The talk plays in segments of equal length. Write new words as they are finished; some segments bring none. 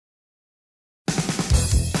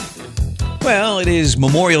Well, it is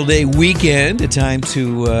Memorial Day weekend, a time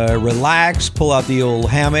to relax, pull out the old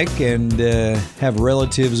hammock, and have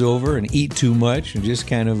relatives over and eat too much and just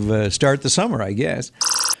kind of start the summer, I guess.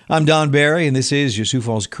 I'm Don Barry, and this is your Sioux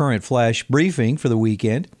Falls Current Flash Briefing for the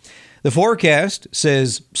weekend. The forecast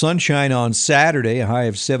says sunshine on Saturday, a high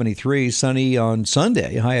of 73, sunny on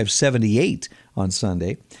Sunday, a high of 78 on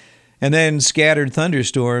Sunday, and then scattered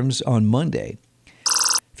thunderstorms on Monday.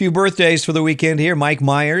 Few birthdays for the weekend here. Mike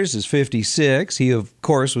Myers is 56. He, of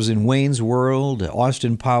course, was in Wayne's World.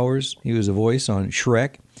 Austin Powers, he was a voice on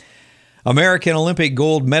Shrek. American Olympic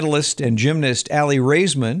gold medalist and gymnast Aly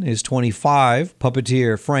Raisman is 25.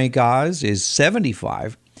 Puppeteer Frank Oz is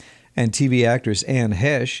 75. And TV actress Anne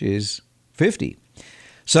Hesh is 50.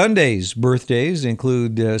 Sunday's birthdays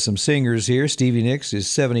include some singers here. Stevie Nicks is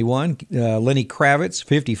 71. Lenny Kravitz,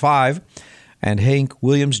 55. And Hank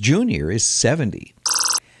Williams Jr. is 70.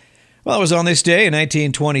 Well, it was on this day in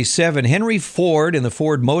 1927, Henry Ford and the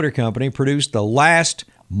Ford Motor Company produced the last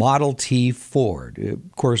Model T Ford.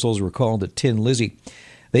 Of course, those were called the Tin Lizzie.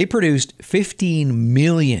 They produced 15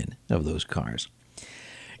 million of those cars.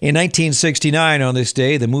 In 1969, on this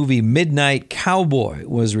day, the movie Midnight Cowboy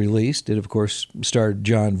was released. It, of course, starred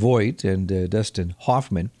Jon Voight and Dustin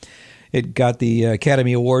Hoffman. It got the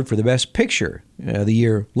Academy Award for the Best Picture the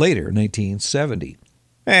year later, 1970.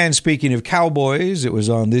 And speaking of cowboys, it was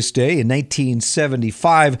on this day in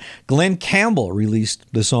 1975, Glenn Campbell released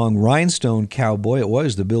the song Rhinestone Cowboy. It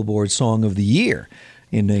was the Billboard Song of the Year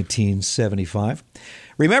in 1975.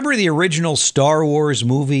 Remember the original Star Wars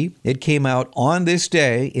movie? It came out on this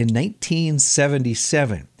day in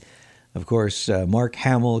 1977. Of course, Mark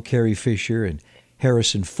Hamill, Carrie Fisher, and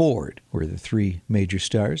Harrison Ford were the three major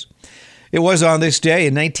stars. It was on this day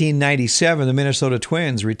in 1997, the Minnesota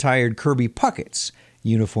Twins retired Kirby Puckett's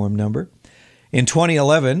uniform number. In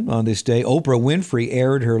 2011, on this day, Oprah Winfrey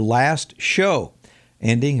aired her last show,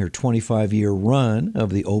 ending her 25-year run of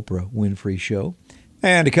the Oprah Winfrey Show.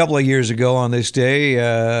 And a couple of years ago on this day,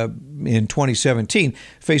 in 2017,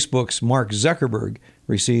 Facebook's Mark Zuckerberg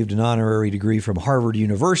received an honorary degree from Harvard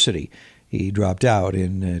University. He dropped out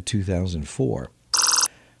in 2004.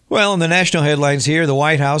 Well, in the national headlines here, the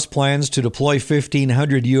White House plans to deploy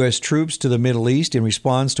 1,500 U.S. troops to the Middle East in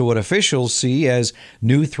response to what officials see as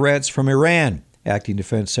new threats from Iran, Acting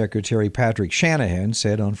Defense Secretary Patrick Shanahan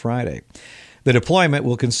said on Friday. The deployment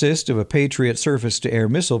will consist of a Patriot surface-to-air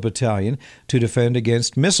missile battalion to defend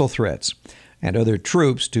against missile threats, and other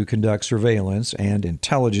troops to conduct surveillance and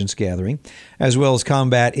intelligence gathering, as well as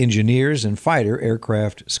combat engineers and fighter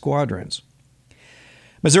aircraft squadrons.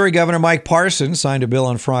 Missouri Governor Mike Parson signed a bill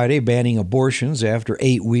on Friday banning abortions after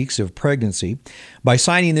 8 weeks of pregnancy. By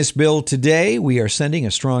signing this bill today, we are sending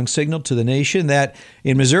a strong signal to the nation that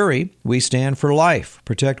in Missouri, we stand for life,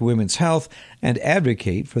 protect women's health, and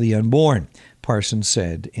advocate for the unborn, Parson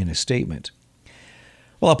said in a statement.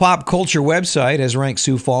 Well, a pop culture website has ranked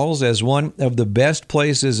Sioux Falls as one of the best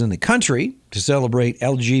places in the country to celebrate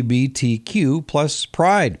LGBTQ plus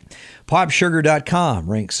pride. PopSugar.com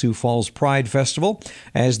ranks Sioux Falls Pride Festival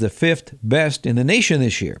as the 5th best in the nation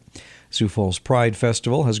this year. Sioux Falls Pride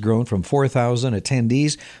Festival has grown from 4,000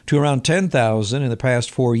 attendees to around 10,000 in the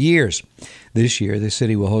past 4 years. This year, the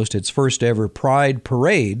city will host its first ever Pride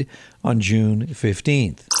Parade on June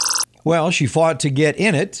 15th. Well, she fought to get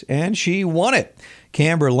in it, and she won it.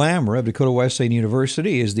 Camber Lammer of Dakota Wesleyan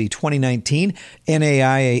University is the 2019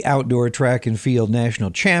 NAIA Outdoor Track and Field National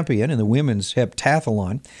Champion in the women's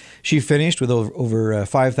heptathlon. She finished with over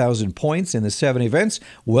 5,000 points in the 7 events,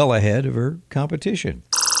 well ahead of her competition.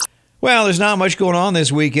 Well, there's not much going on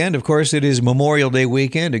this weekend. Of course, it is Memorial Day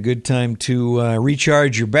weekend, a good time to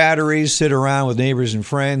recharge your batteries, sit around with neighbors and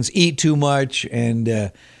friends, eat too much,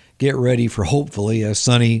 and get ready for hopefully a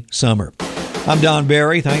sunny summer. I'm Don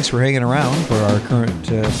Barry. Thanks for hanging around for our current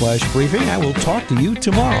flash briefing. I will talk to you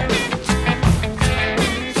tomorrow.